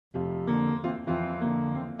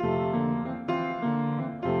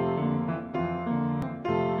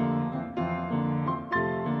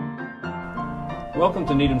Welcome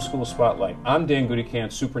to Needham School Spotlight. I'm Dan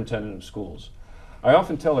Goodicant, Superintendent of Schools. I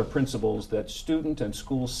often tell our principals that student and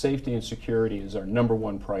school safety and security is our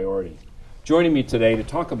 #1 priority. Joining me today to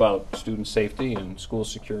talk about student safety and school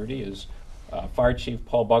security is Fire Chief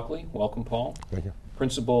Paul Buckley. Welcome, Paul. Thank you.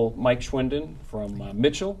 Principal Mike Schwinden from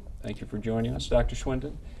Mitchell. Thank you for joining us, Dr.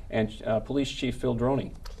 Schwinden. And Police Chief Phil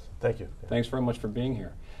Droney. Thank you. Thanks very much for being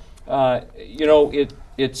here.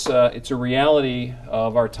 It's a reality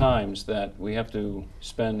of our times that we have to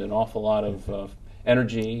spend an awful lot of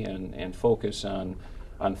energy and focus on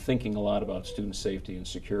thinking a lot about student safety and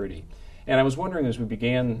security. And I was wondering as we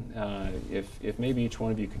began if maybe each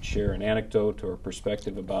one of you could share an anecdote or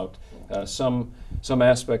perspective about some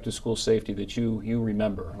aspect of school safety that you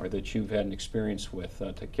remember or that you've had an experience with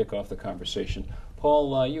to kick off the conversation.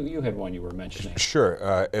 Paul, you had one you were mentioning. Sure,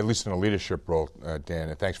 at least in a leadership role, Dan,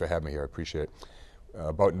 and thanks for having me here, I appreciate it.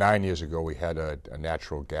 About 9 years ago, we had a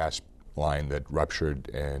natural gas line that ruptured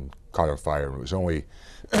and caught on fire, and it was only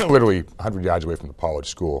literally 100 yards away from the Pollard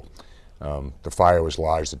School. The fire was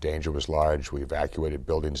large, the danger was large, we evacuated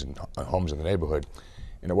buildings and homes in the neighborhood,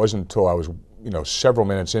 and it wasn't until I was several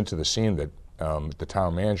minutes into the scene that the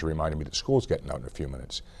town manager reminded me that school's getting out in a few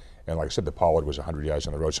minutes. And like I said, the Pollard was 100 yards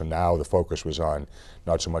on the road, so now the focus was on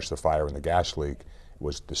not so much the fire and the gas leak, it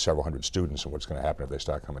was the several hundred students and what's going to happen if they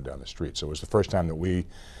start coming down the street. So it was the first time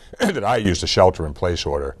that I used a shelter-in-place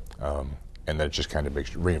order, and that it just kind of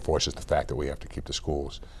reinforces the fact that we have to keep the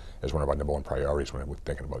schools as one of our #1 priorities when we're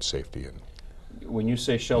thinking about safety. And when you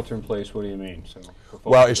say shelter-in-place, what do you mean? So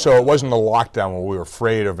it wasn't a lockdown where we were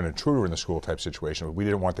afraid of an intruder in the school type situation. We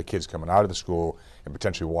didn't want the kids coming out of the school and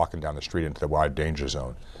potentially walking down the street into the wide danger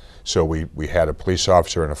zone. So we had a police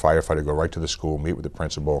officer and a firefighter go right to the school, meet with the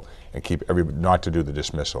principal, and keep everybody, not to do the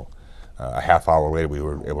dismissal. A half hour later, we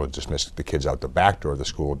were able to dismiss the kids out the back door of the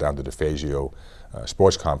school down to DeFazio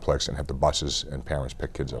Sports Complex and have the buses and parents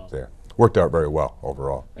pick kids up there. Worked out very well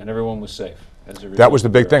overall. And everyone was safe. That was the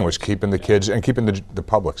big thing, was keeping the kids and keeping the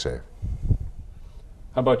public safe.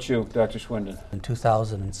 How about you, Dr. Schwinden? In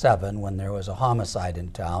 2007, when there was a homicide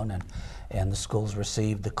in town, and the schools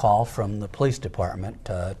received the call from the police department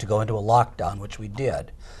to go into a lockdown, which we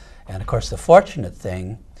did. And of course, the fortunate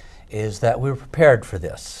thing is that we were prepared for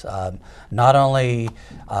this. Not only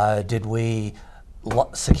did we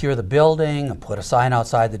secure the building and put a sign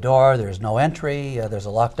outside the door, there's no entry, there's a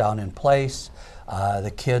lockdown in place.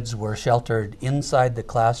 The kids were sheltered inside the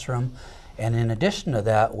classroom. And in addition to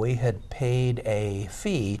that, we had paid a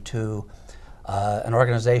fee to an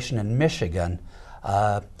organization in Michigan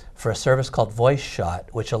for a service called Voice Shot,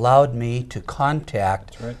 which allowed me to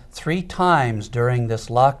contact 3 times during this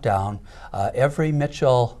lockdown every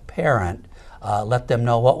Mitchell parent, let them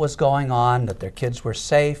know what was going on, that their kids were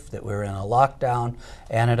safe, that we were in a lockdown,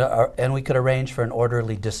 and we could arrange for an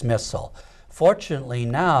orderly dismissal. Fortunately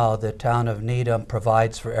now, the town of Needham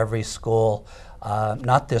provides for every school,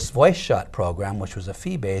 not this Voice Shot program, which was a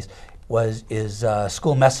fee-based, is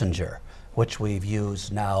School Messenger, which we've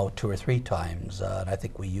used now 2 or 3 times. And I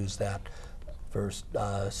think we use that for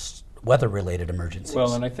weather-related emergencies.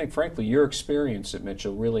 Well, and I think, frankly, your experience at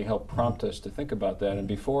Mitchell really helped prompt us to think about that. And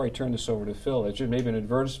before I turn this over to Phil, it's maybe an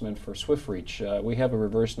advertisement for SwiftReach. We have a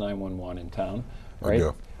reverse 911 in town, right? We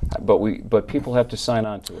do. But people have to sign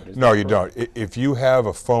on to it. No, you don't. If you have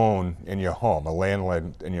a phone in your home, a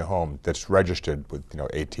landline in your home that's registered with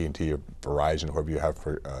AT&T or Verizon, whoever you have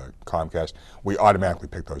for Comcast, we automatically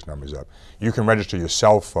pick those numbers up. You can register your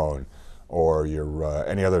cell phone or your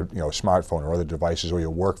any other smartphone or other devices or your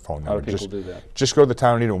work phone number. How do people do that? Just go to the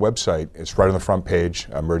Town of Needham website. It's right on the front page,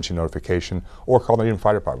 emergency notification, or call the Needham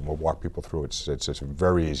Fire Department. We'll walk people through it. It's a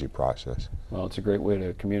very easy process. Well, it's a great way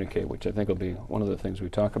to communicate, which I think will be one of the things we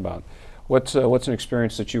talk about. What's an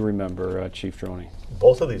experience that you remember, Chief Droney?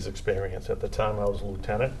 Both of these experiences. At the time I was a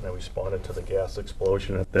lieutenant, and I responded to the gas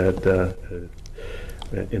explosion at that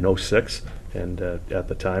in '06, and at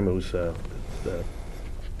the time it was the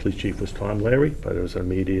police chief was Tom Larry, but it was an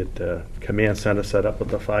immediate command center set up with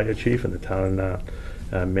the fire chief and the town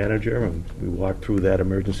manager, and we walked through that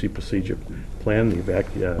emergency procedure plan, the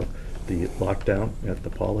lockdown at the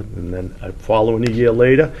Pollard, and then following a year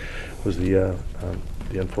later was the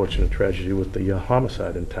unfortunate tragedy with the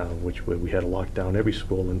homicide in town, where we had to lock down every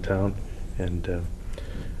school in town and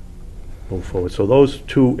move forward. So those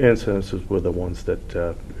 2 incidences were the ones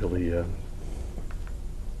that really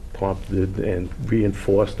prompted and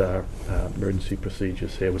reinforced our emergency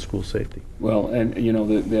procedures here with school safety. Well, and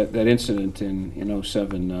that incident in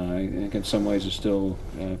 '07, I think in some ways is still,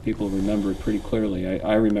 people remember it pretty clearly.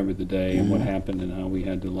 I remember the day and what happened and how we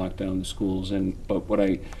had to lock down the schools. But what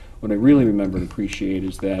I really remember and appreciate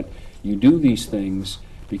is that you do these things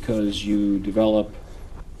because you develop,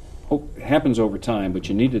 it happens over time, but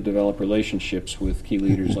you need to develop relationships with key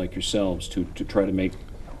leaders like yourselves to try to make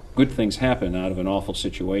good things happen out of an awful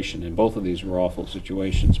situation. And both of these were awful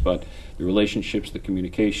situations, but the relationships, the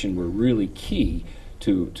communication were really key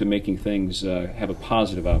to making things have a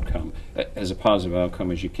positive outcome, as a positive outcome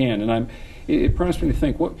as you can. And it prompts me to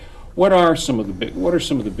think, what are some of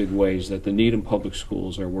the big ways that the Needham Public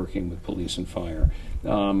Schools are working with police and fire?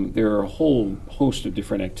 There are a whole host of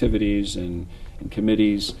different activities and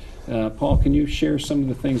committees. Paul, can you share some of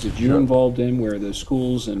the things that you're involved in, where the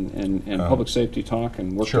schools and public safety talk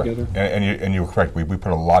and work together? And you're correct. We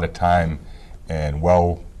put a lot of time and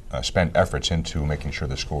spent efforts into making sure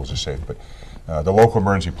the schools are safe. But the Local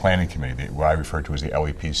Emergency Planning Committee, what I refer to as the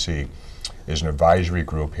LEPC, is an advisory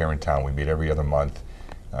group here in town. We meet every other month.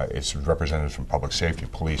 It's representatives from public safety,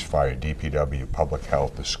 police, fire, DPW, public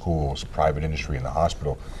health, the schools, private industry, and the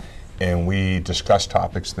hospital. And we discuss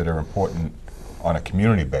topics that are important on a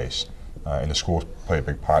community base, and the schools play a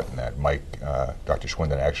big part in that. Mike, Dr.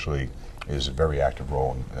 Schwinden actually is a very active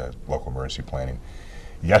role in local emergency planning.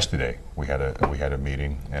 Yesterday, we had a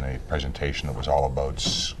meeting and a presentation that was all about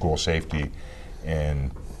school safety and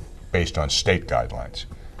based on state guidelines.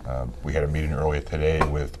 We had a meeting earlier today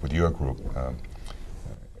with your group,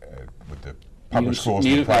 with the public schools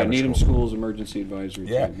and private Needham schools. Schools Emergency Advisory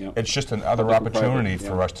Team. Yeah. It's just another opportunity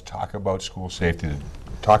for us to talk about school safety, to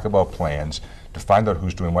talk about plans, to find out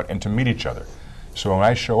who's doing what, and to meet each other. So when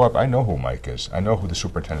I show up, I know who Mike is. I know who the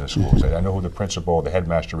superintendent of schools is. I know who the principal, the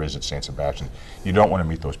headmaster is at St. Sebastian. You don't want to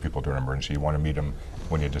meet those people during an emergency. You want to meet them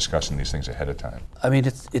when you're discussing these things ahead of time. I mean,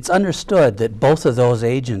 it's understood that both of those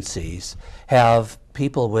agencies have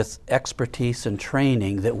people with expertise and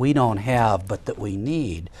training that we don't have, but that we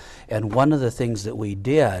need. And one of the things that we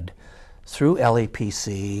did through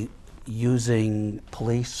LEPC, using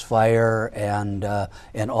police, fire, and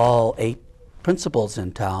all 8 principals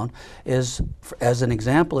in town, is, as an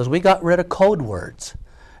example, is we got rid of code words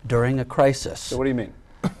during a crisis. So what do you mean?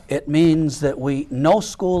 It means that no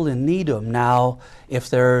school in Needham now, if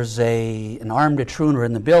there's an armed intruder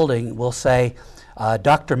in the building, will say,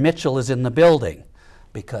 Dr. Mitchell is in the building,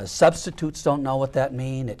 because substitutes don't know what that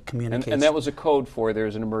means. It communicates. And that was a code for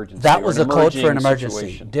there's an emergency. That was a code for an emergency.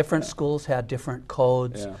 Situation. Different schools had different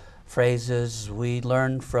codes, phrases. We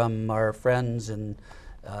learned from our friends and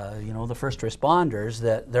the first responders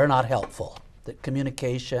that they're not helpful. That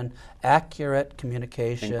communication, accurate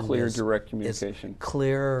communication, and clear, direct communication.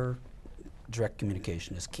 Clear, direct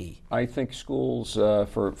communication is key. I think schools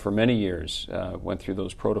for many years went through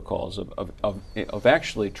those protocols of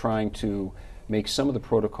actually trying to make some of the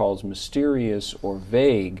protocols mysterious or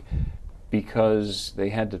vague because they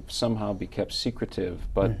had to somehow be kept secretive,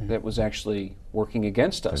 but that was actually working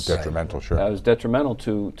against us. It's detrimental, sure. It was detrimental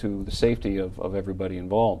to the safety of everybody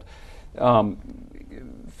involved.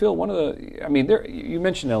 Phil, you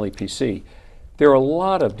mentioned LEPC. There are a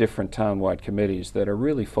lot of different town-wide committees that are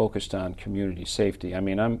really focused on community safety. I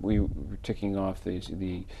mean, we were ticking off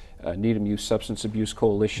the Needham Youth Substance Abuse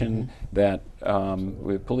Coalition that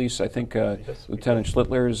with police, I think Lieutenant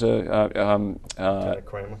Schlittler is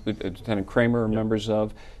Lieutenant Kramer are members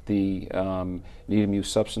of the Needham Youth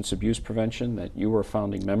Substance Abuse Prevention that you were a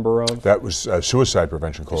founding member of. That was Suicide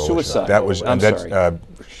Prevention Coalition. Suicide. That's a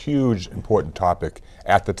huge, important topic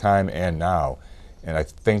at the time and now. And I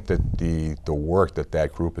think that the work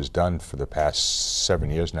that group has done for the past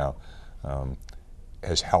 7 years now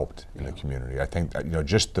has helped in the community. I think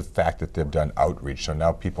just the fact that they've done outreach, so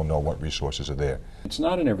now people know what resources are there. It's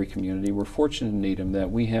not in every community. We're fortunate in Needham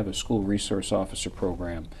that we have a school resource officer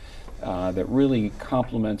program that really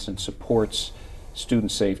complements and supports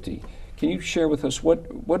student safety. Can you share with us what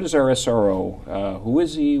is our SRO? Who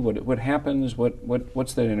is he? What happens?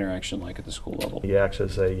 What's that interaction like at the school level? He acts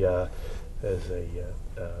as a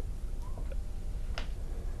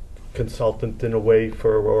consultant in a way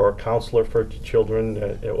or a counselor for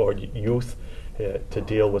children or youth to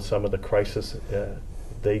deal with some of the crisis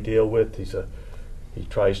they deal with. He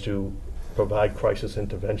tries to provide crisis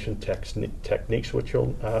intervention techniques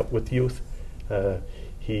with youth.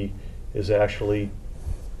 He is actually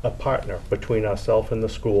a partner between ourselves and the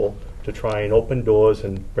school to try and open doors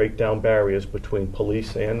and break down barriers between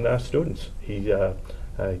police and students. He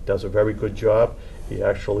does a very good job. He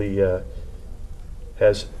actually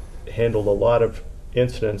has handled a lot of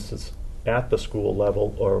incidences at the school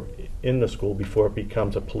level or in the school before it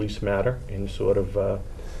becomes a police matter, and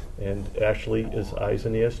and actually is eyes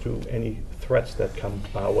and ears to any threats that come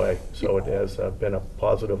our way. So it has been a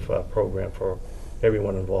positive program for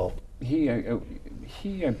everyone involved. He,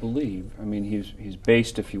 I believe, I mean, he's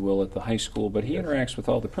based, if you will, at the high school, but he interacts with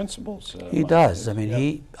all the principals. He does. I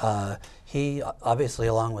mean, he obviously,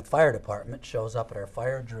 along with fire department, shows up at our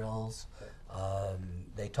fire drills.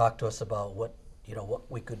 They talk to us about what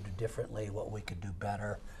we could do differently, what we could do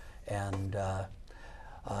better, and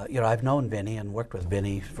I've known Vinny and worked with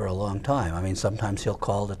Vinny for a long time. I mean, sometimes he'll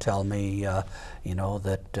call to tell me,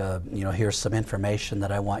 that here's some information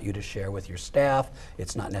that I want you to share with your staff.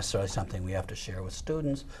 It's not necessarily something we have to share with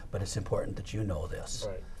students, but it's important that you know this.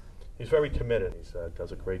 Right. He's very committed. He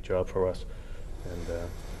does a great job for us, and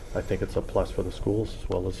I think it's a plus for the schools as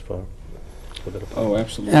well as for the department. Oh,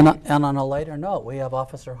 absolutely. And on a lighter note, we have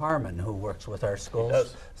Officer Harmon, who works with our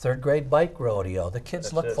schools. Third grade bike rodeo. The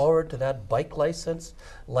kids look forward to that bike license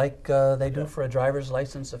like they do for a driver's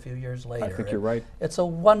license a few years later. I think you're right. It's a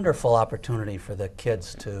wonderful opportunity for the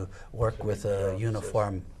kids to work with a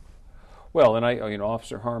uniform. Well, and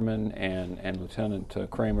Officer Harmon and Lieutenant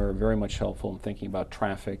Kramer are very much helpful in thinking about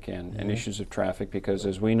traffic and issues of traffic, because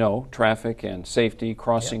as we know, traffic and safety,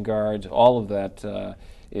 crossing guards, all of that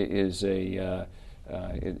is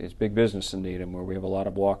it's big business in Needham, where we have a lot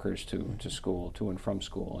of walkers to school, to and from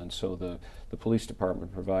school, and so the police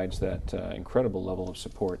department provides that incredible level of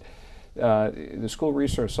support. The school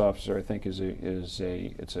resource officer, I think, it's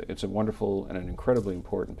a wonderful and an incredibly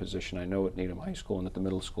important position. I know at Needham High School and at the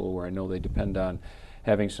middle school, where I know they depend on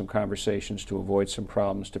having some conversations to avoid some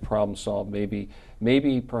problems, to problem solve,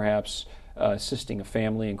 maybe perhaps assisting a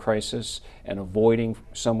family in crisis and avoiding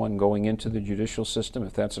someone going into the judicial system,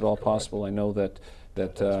 if that's at all possible. I know that's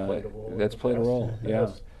played a role. Yeah,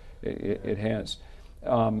 it has.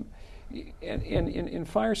 And in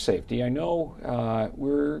fire safety, I know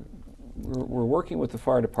we're working with the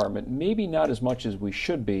fire department, maybe not as much as we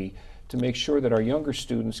should be, to make sure that our younger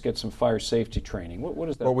students get some fire safety training. What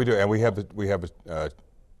is that? Well, we do, and we have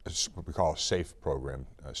what we call a SAFE program,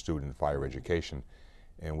 student fire education,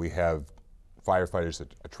 and we have firefighters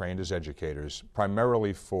that are trained as educators,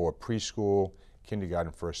 primarily for preschool,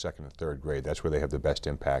 kindergarten, first, second, and third grade. That's where they have the best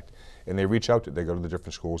impact. And they reach out, they go to the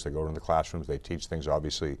different schools, they go to the classrooms, they teach things.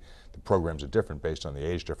 Obviously, the programs are different based on the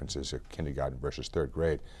age differences of kindergarten versus third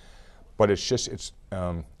grade. But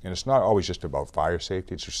and it's not always just about fire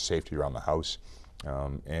safety, it's just safety around the house.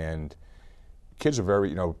 And kids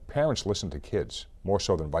are parents listen to kids, more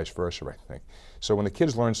so than vice versa, I think. So when the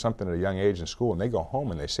kids learn something at a young age in school, and they go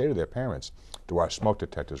home and they say to their parents, do our smoke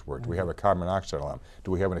detectors work? Do we have a carbon monoxide alarm?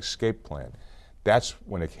 Do we have an escape plan? That's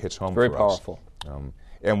when it hits home for us. Very powerful.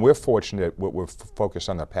 And we're fortunate, what we've focused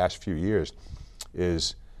on the past few years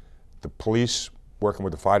is the police working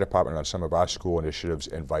with the fire department on some of our school initiatives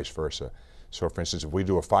and vice versa. So for instance, if we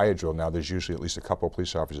do a fire drill, now there's usually at least a couple of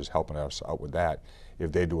police officers helping us out with that.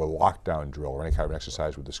 If they do a lockdown drill or any kind of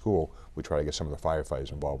exercise with the school, we try to get some of the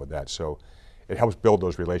firefighters involved with that. So it helps build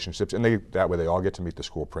those relationships, and that way they all get to meet the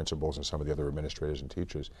school principals and some of the other administrators and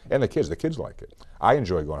teachers. And the kids like it. I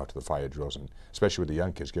enjoy going out to the fire drills, and especially with the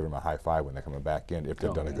young kids, giving them a high five when they're coming back in if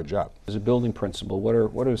they've done a good job. As a building principal,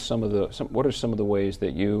 what are some of the ways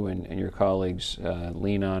that you and your colleagues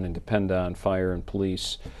lean on and depend on fire and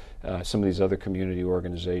police, some of these other community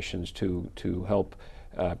organizations to help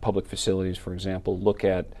public facilities, for example, look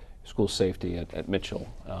at school safety at Mitchell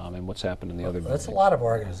and what's happened in the other buildings? That's a lot of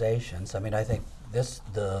organizations. I mean, I think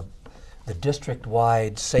the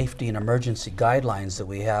district-wide safety and emergency guidelines that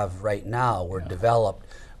we have right now were developed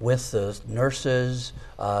with the nurses,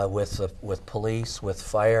 with police, with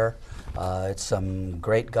fire. It's some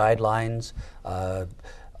great guidelines.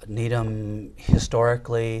 Needham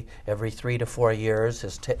historically, every 3 to 4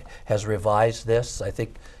 years, has revised this. I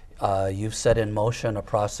think you've set in motion a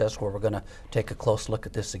process where we're going to take a close look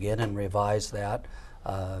at this again and revise that.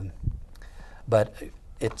 But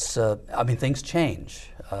it's, things change.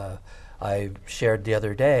 I shared the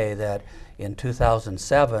other day that in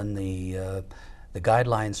 2007, the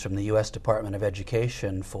guidelines from the U.S. Department of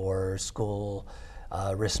Education for school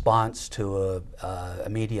response to a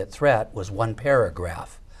immediate threat was 1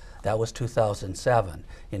 paragraph. That was 2007.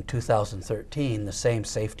 In 2013, the same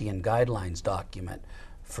safety and guidelines document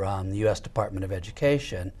from the U.S. Department of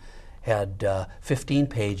Education had 15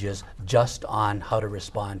 pages just on how to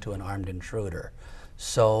respond to an armed intruder.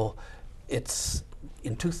 So it's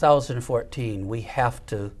in 2014, we have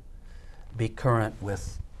to be current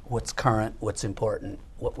with what's important,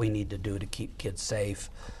 what we need to do to keep kids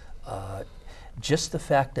safe. Just the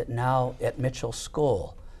fact that now at Mitchell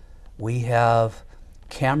School, we have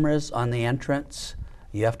cameras on the entrance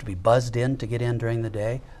You have to be buzzed in to get in during the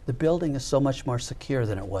day. The building is so much more secure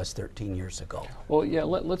than it was 13 years ago. Well, yeah,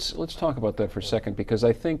 let's talk about that for a second, because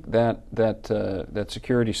I think that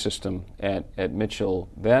security system at Mitchell,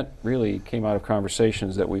 that really came out of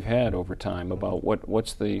conversations that we've had over time about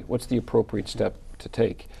what's the appropriate step to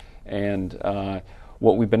take, and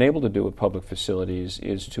what we've been able to do with public facilities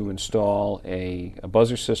is to install a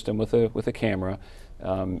buzzer system with a camera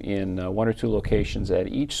in one or two locations at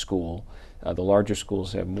each school. The larger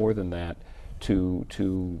schools have more than that,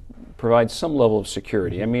 to provide some level of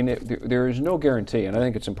security. I mean, there is no guarantee, and I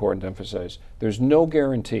think it's important to emphasize, there's no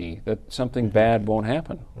guarantee that something bad won't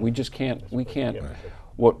happen. We just can't, we can't.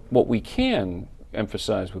 What we can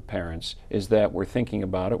emphasize with parents is that we're thinking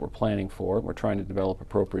about it, we're planning for it, we're trying to develop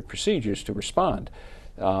appropriate procedures to respond.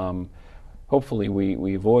 Hopefully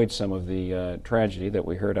we avoid some of the tragedy that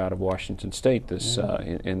we heard out of Washington State this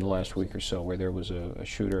in the last week or so, where there was a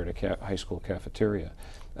shooter at a high school cafeteria.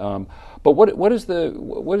 But what does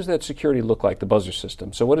that security look like, the buzzer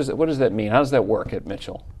system? So what does that mean? How does that work at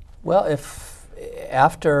Mitchell? Well, if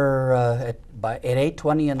after at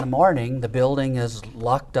 8:20 in the morning, the building is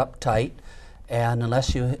locked up tight, and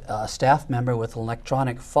unless you a staff member with an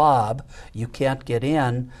electronic fob, you can't get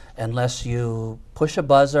in unless you push a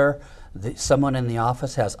buzzer. Someone in the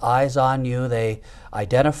office has eyes on you. They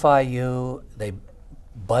identify you. They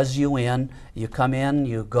buzz you in. You come in.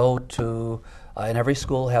 You go to, and every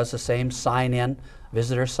school has the same sign-in,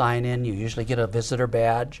 visitor sign-in. You usually get a visitor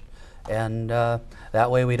badge, and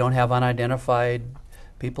that way we don't have unidentified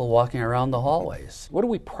people walking around the hallways. What do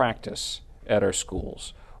we practice at our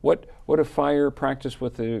schools? What do fire practice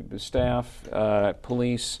with the staff,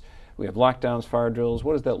 police? We have lockdowns, fire drills.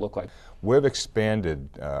 What does that look like? We've expanded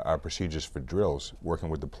our procedures for drills, working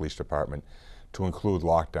with the police department, to include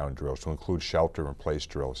lockdown drills, to include shelter-in-place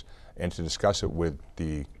drills, and to discuss it with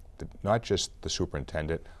not just the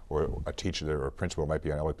superintendent or a teacher or a principal might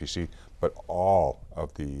be on LAPC, but all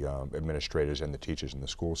of the administrators and the teachers in the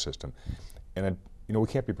school system. And we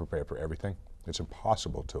can't be prepared for everything. It's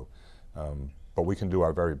impossible to. But we can do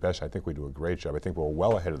our very best. I think we do a great job. I think we're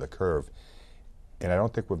well ahead of the curve. And I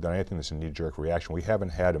don't think we've done anything that's a knee-jerk reaction. We haven't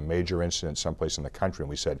had a major incident someplace in the country and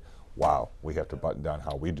we said, wow, we have to button down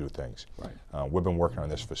how we do things. Right. We've been working on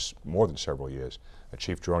this for more than several years.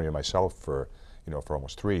 Chief Droney and myself for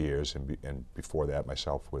almost 3 years, and before that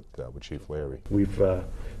myself with Chief Larry. We've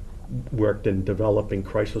worked in developing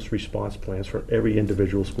crisis response plans for every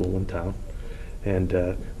individual school in town, and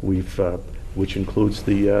which includes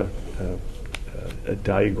the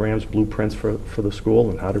diagrams, blueprints for the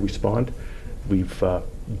school and how to respond. We've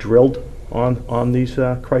drilled on these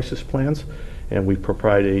crisis plans, and we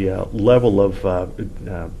provide a level of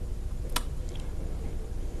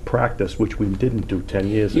practice which we didn't do 10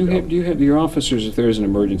 years ago. Do you have your officers, if there is an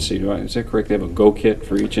emergency, is that correct? They have a go kit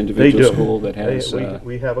for each individual school that has...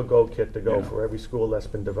 We have a go kit to go for every school that's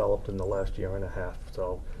been developed in the last year and a half.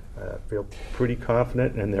 So I feel pretty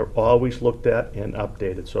confident, and they're always looked at and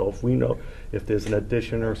updated. So if we know if there's an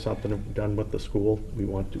addition or something done with the school,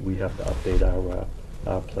 we have to update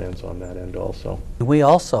our plans on that end also. We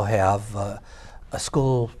also have a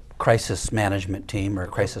school crisis management team or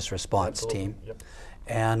crisis response team. Yep.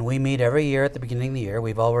 And we meet every year at the beginning of the year.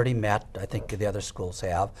 We've already met. I think the other schools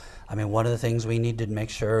have. I mean, one of the things we need to make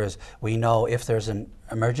sure is we know if there's an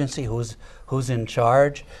emergency, who's in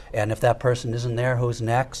charge, and if that person isn't there, who's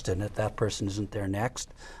next, and if that person isn't there next.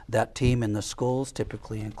 That team in the schools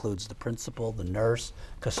typically includes the principal, the nurse,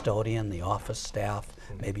 custodian, the office staff,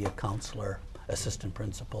 maybe a counselor, assistant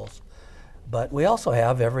principals. But we also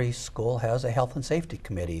have, every school has a health and safety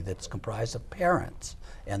committee that's comprised of parents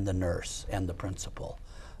and the nurse and the principal.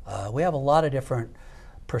 We have a lot of different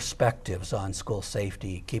perspectives on school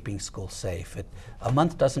safety, keeping schools safe. A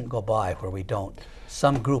month doesn't go by where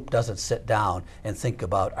some group doesn't sit down and think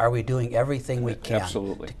about, are we doing everything we can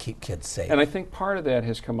to keep kids safe? And I think part of that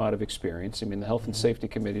has come out of experience. I mean, the Health and Safety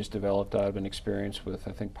Committee has developed out of an experience with,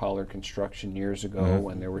 I think, Pollard Construction years ago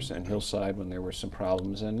when there was, and Hillside when there were some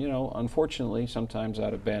problems. And, unfortunately, sometimes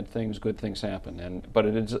out of bad things, good things happen. But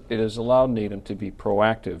it has allowed Needham to be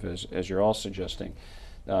proactive, as you're all suggesting,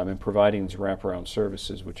 in providing these wraparound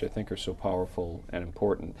services, which I think are so powerful and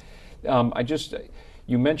important.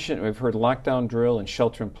 You mentioned, we've heard lockdown drill and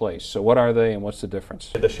shelter in place. So what are they and what's the difference?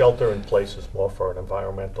 The shelter in place is more for an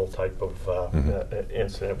environmental type of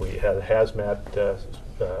incident. We had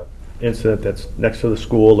hazmat incident that's next to the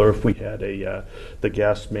school, or if we had the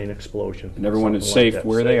gas main explosion. And everyone is something like safe that.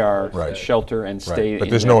 where they are, Right. shelter and stay. Right. But in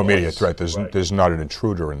there's that no place. immediate threat. Right. There's not an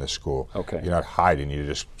intruder in the school. Okay. You're not hiding. You're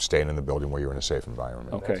just staying in the building where you're in a safe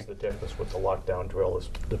environment. Okay. That's the difference with the lockdown drill, is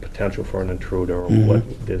the potential for an intruder, or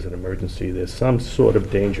what, there's an emergency, there's some sort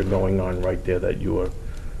of danger going on right there that you are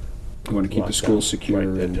You want to keep the locked school down secure. right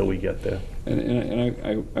there and- until we get there.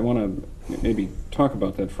 And I want to maybe talk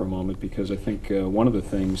about that for a moment, because I think one of the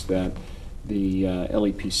things that the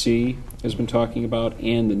LEPC has been talking about,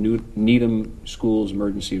 and the Needham Schools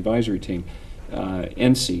Emergency Advisory Team,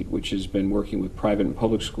 NSEAT, which has been working with private and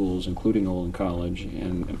public schools, including Olin College,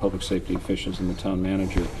 and public safety officials and the town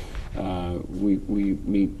manager. We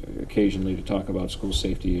meet occasionally to talk about school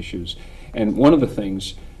safety issues. And one of the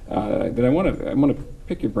things that I want to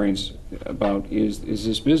pick your brains about is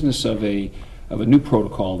this business of a new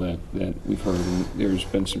protocol that we've heard, and there's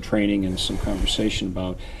been some training and some conversation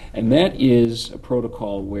about, and that is a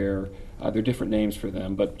protocol where there are different names for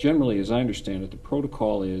them, but generally, as I understand it, the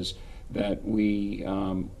protocol is that we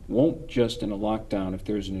won't just in a lockdown, if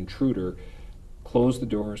there's an intruder, close the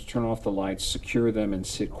doors, turn off the lights, secure them, and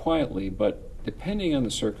sit quietly, but depending on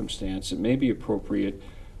the circumstance, it may be appropriate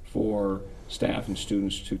for staff and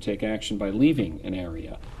students to take action by leaving an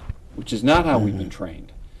area, which is not how we've been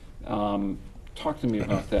trained. Talk to me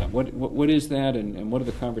about that. What is that, and what are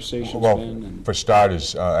the conversations Well, been? And for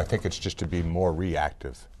starters, I think it's just to be more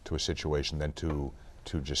reactive to a situation than to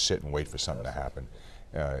just sit and wait for something to happen.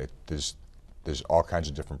 There's all kinds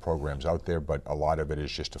of different programs out there, but a lot of it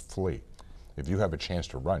is just to flee. If you have a chance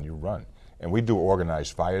to run, you run. And we do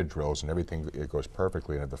organized fire drills, and everything, it goes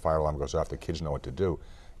perfectly, and if the fire alarm goes off, the kids know what to do.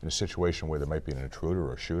 In a situation where there might be an intruder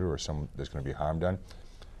or a shooter or someone there's going to be harm done,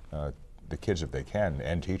 the kids, if they can,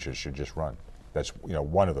 and teachers, should just run. That's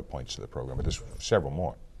one of the points of the program, but there's several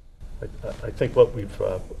more. I think what we've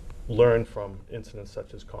learned from incidents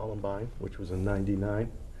such as Columbine, which was in '99,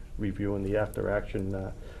 reviewing the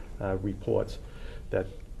after-action reports, that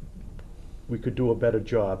we could do a better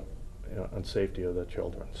job on safety of the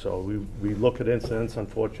children. So we look at incidents,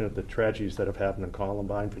 unfortunate, the tragedies that have happened in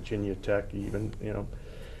Columbine, Virginia Tech, even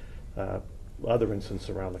other incidents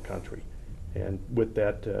around the country. And with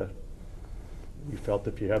that, we felt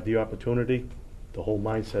if you have the opportunity, the whole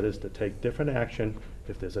mindset is to take different action.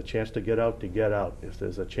 If there's a chance to get out, to get out. If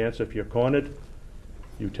there's a chance, if you're cornered,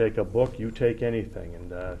 you take a book, you take anything,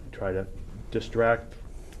 and try to distract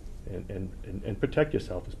and protect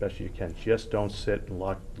yourself as best you can. Just don't sit and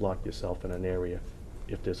lock yourself in an area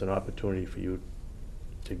if there's an opportunity for you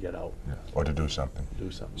to get out. Yeah. Or to do something.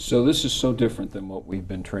 so this is so different than what we've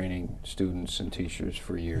been training students and teachers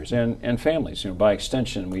for years, and families. By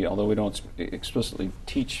extension, although we don't explicitly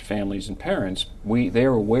teach families and parents,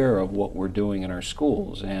 they're aware of what we're doing in our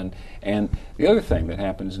schools. And the other thing that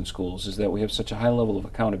happens in schools is that we have such a high level of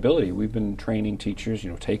accountability. We've been training teachers,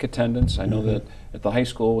 take attendance. I know that at the high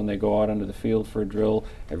school, when they go out onto the field for a drill,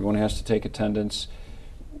 everyone has to take attendance.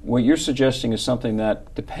 What you're suggesting is something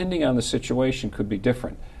that, depending on the situation, could be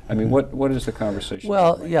different. I mean, what is the conversation?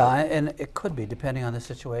 Well, yeah, and it could be depending on the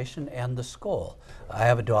situation and the school. I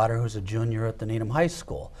have a daughter who's a junior at the Needham High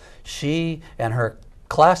School. She and her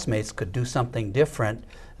classmates could do something different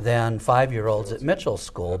than 5-year-olds at Mitchell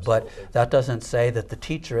School, but that doesn't say that the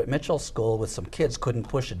teacher at Mitchell School with some kids couldn't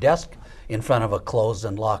push a desk in front of a closed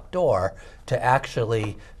and locked door to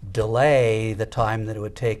actually delay the time that it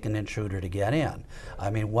would take an intruder to get in. I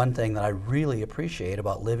mean, one thing that I really appreciate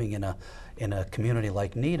about living in a community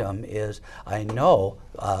like Needham is I know,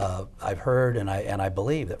 I've heard and I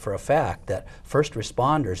believe that for a fact that first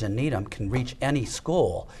responders in Needham can reach any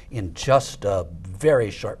school in just a very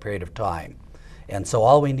short period of time. And so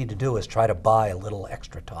all we need to do is try to buy a little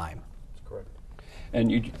extra time. That's correct.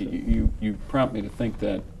 And you prompt me to think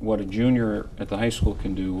that what a junior at the high school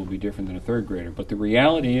can do will be different than a third grader. But the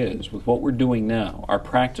reality is, with what we're doing now, our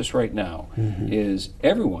practice right now, is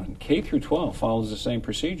everyone, K through 12, follows the same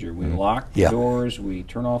procedure. We lock the doors, we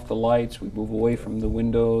turn off the lights, we move away from the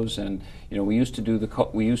windows, and we used to do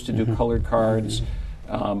colored cards.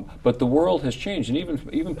 But the world has changed, and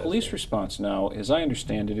even police response now, as I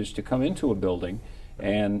understand it, is to come into a building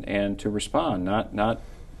and to respond, not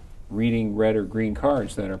reading red or green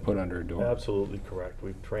cards that are put under a door. Absolutely correct.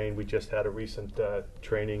 We've trained. We just had a recent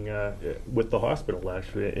training with the hospital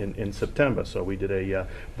actually in September. So we did a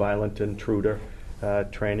violent intruder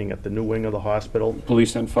training at the new wing of the hospital.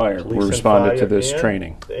 Police and fire Police were and responded to fire this and-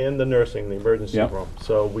 training. And the nursing, the emergency Yep. room.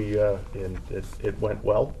 So and it went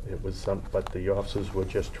well. It was but the officers were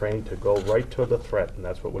just trained to go right to the threat, and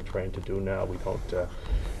that's what we're trained to do now. We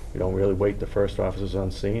don't really wait the first officers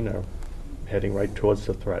on scene, or heading right towards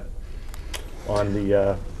the threat. On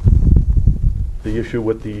the the issue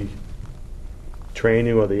with the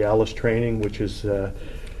training or the ALICE training, which is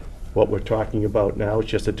what we're talking about now. It's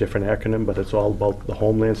just a different acronym, but it's all about the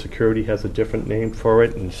Homeland Security has a different name for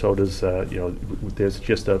it, and so does, there's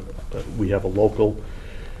just we have a local,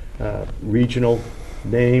 regional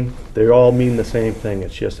name. They all mean the same thing.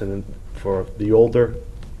 It's just for the older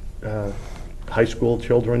high school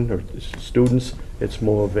children or students, it's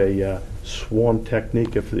more of a swarm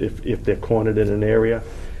technique if they're cornered in an area.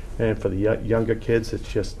 And for the younger kids, it's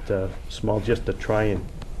just small, just to try and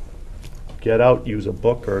get out, use a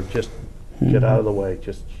book, or just get out of the way.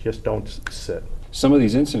 Just don't sit. Some of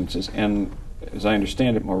these incidences, and as I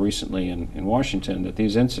understand it more recently in Washington, that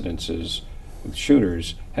these incidences with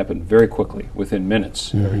shooters happen very quickly, within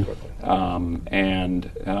minutes. Very quickly.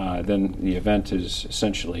 And then the event is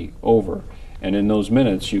essentially over. And in those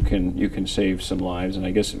minutes, you can save some lives. And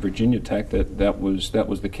I guess at Virginia Tech, that was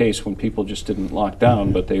the case when people just didn't lock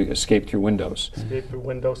down, but they escaped through windows. Escaped through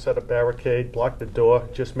windows, set a barricade, blocked the door.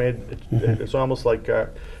 Just made it's almost like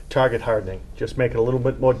target hardening. Just make it a little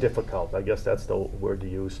bit more difficult. I guess that's the word to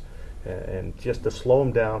use, and just to slow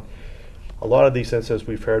them down. A lot of these incidents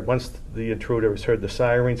we've heard, once the intruder has heard the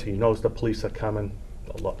sirens, he knows the police are coming.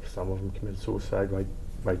 Some of them committed suicide right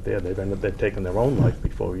there. They've taken their own life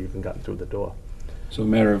before we even gotten through the door. So a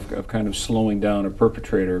matter of kind of slowing down a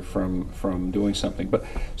perpetrator from doing something. But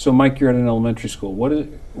so Mike, you're at an elementary school. What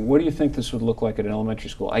do you think this would look like at an elementary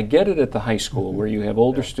school? I get it at the high school where you have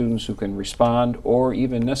older students who can respond or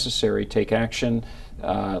even necessary take action,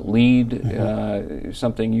 lead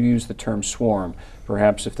something. You use the term swarm.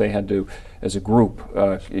 Perhaps if they had to, as a group,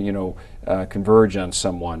 converge on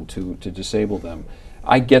someone to disable them.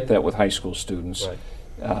 I get that with high school students. Right.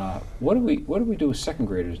 What do we do with second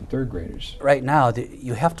graders and third graders? Right now,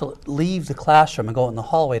 you have to leave the classroom and go in the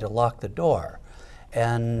hallway to lock the door.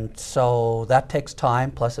 And so that takes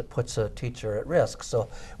time, plus it puts a teacher at risk. So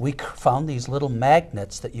we found these little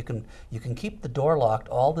magnets that you can keep the door locked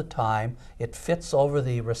all the time. It fits over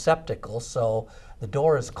the receptacle, so the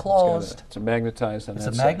door is closed. It's a magnetized on that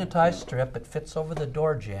It's a side. magnetized strip. It fits over the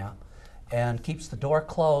door jamb and keeps the door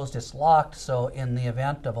closed. It's locked, so in the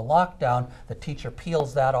event of a lockdown, the teacher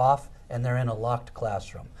peels that off and they're in a locked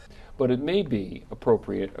classroom. But it may be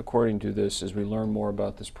appropriate, according to this, as we learn more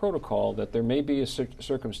about this protocol, that there may be a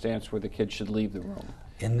circumstance where the kid should leave the room.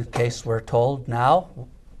 In the case we're told now,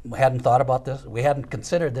 we hadn't thought about this, we hadn't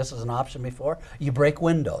considered this as an option before, you break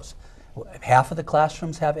windows. Half of the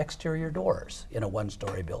classrooms have exterior doors in a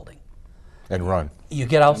one-story building. And run. You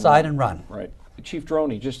get outside and run. Right. Chief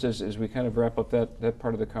Droney, just as we kind of wrap up that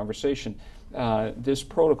part of the conversation, this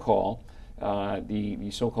protocol, the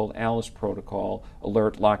so-called ALICE protocol,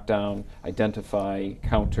 alert, lockdown, identify,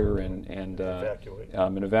 counter, and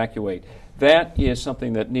evacuate. That is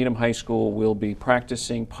something that Needham High School will be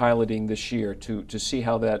practicing, piloting this year to see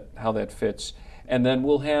how that fits. And then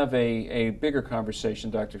we'll have a bigger conversation,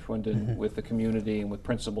 Dr. Schwinden, with the community and with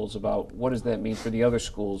principals about what does that mean for the other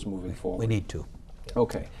schools moving forward. We need to.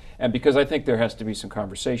 Okay. And because I think there has to be some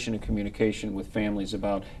conversation and communication with families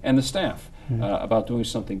about, and the staff, about doing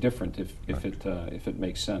something different if it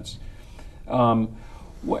makes sense.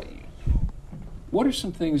 What are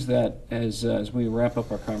some things that, as we wrap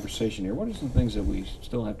up our conversation here, what are some things that we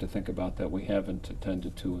still have to think about that we haven't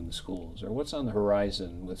attended to in the schools? Or what's on the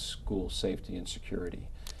horizon with school safety and security?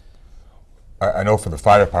 I know for the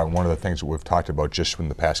fire department, one of the things that we've talked about just in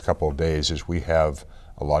the past couple of days is we have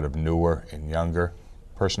a lot of newer and younger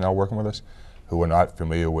personnel working with us who are not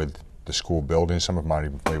familiar with the school buildings. Some of them aren't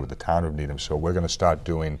even familiar with the town of Needham. So we're going to start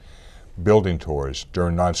doing building tours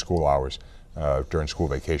during non-school hours, during school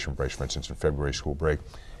vacation breaks, for instance, in February school break,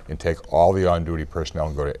 and take all the on-duty personnel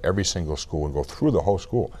and go to every single school and go through the whole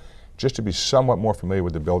school, just to be somewhat more familiar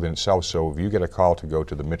with the building itself. So if you get a call to go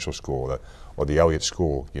to the Mitchell School or the Elliott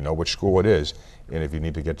School, you know which school it is, and if you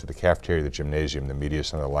need to get to the cafeteria, the gymnasium, the media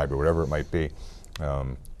center, the library, whatever it might be,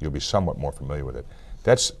 you'll be somewhat more familiar with it.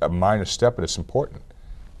 That's a minor step, but it's important.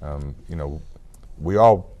 We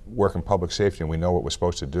all work in public safety and we know what we're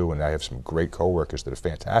supposed to do, and I have some great coworkers that are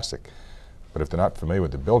fantastic. But if they're not familiar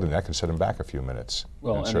with the building, that can set them back a few minutes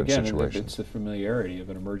in certain situations. It's the familiarity of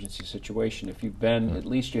an emergency situation. If you've been, at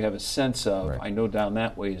least you have a sense of, I know down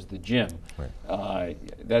that way is the gym.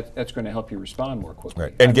 That's going to help you respond more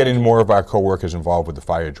quickly. And getting more of our coworkers involved with the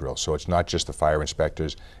fire drill. So it's not just the fire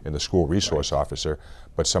inspectors and the school resource officer,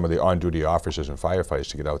 but some of the on-duty officers and firefighters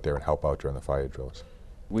to get out there and help out during the fire drills.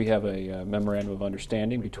 We have a memorandum of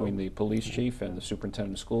understanding between the police chief and the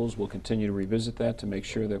superintendent of schools. We'll continue to revisit that to make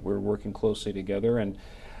sure that we're working closely together. And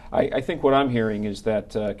I think what I'm hearing is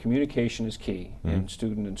that communication is key in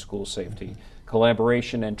student and school safety.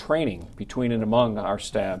 collaboration and training between and among our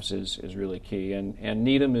staffs is really key. And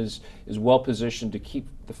Needham is well positioned to keep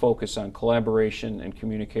the focus on collaboration and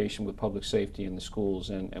communication with public safety in the schools,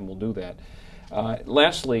 and we'll do that.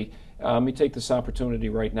 Lastly, let me take this opportunity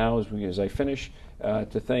right now as I finish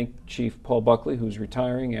to thank Chief Paul Buckley, who's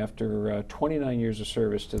retiring after 29 years of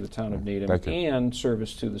service to the town of Needham and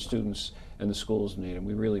service to the students and the schools of Needham.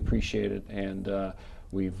 We really appreciate it, and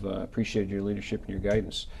we've appreciated your leadership and your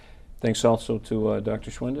guidance. Thanks also to Dr.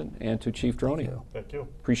 Schwinden and to Chief Droney. Thank you.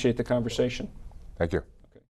 Appreciate the conversation. Thank you.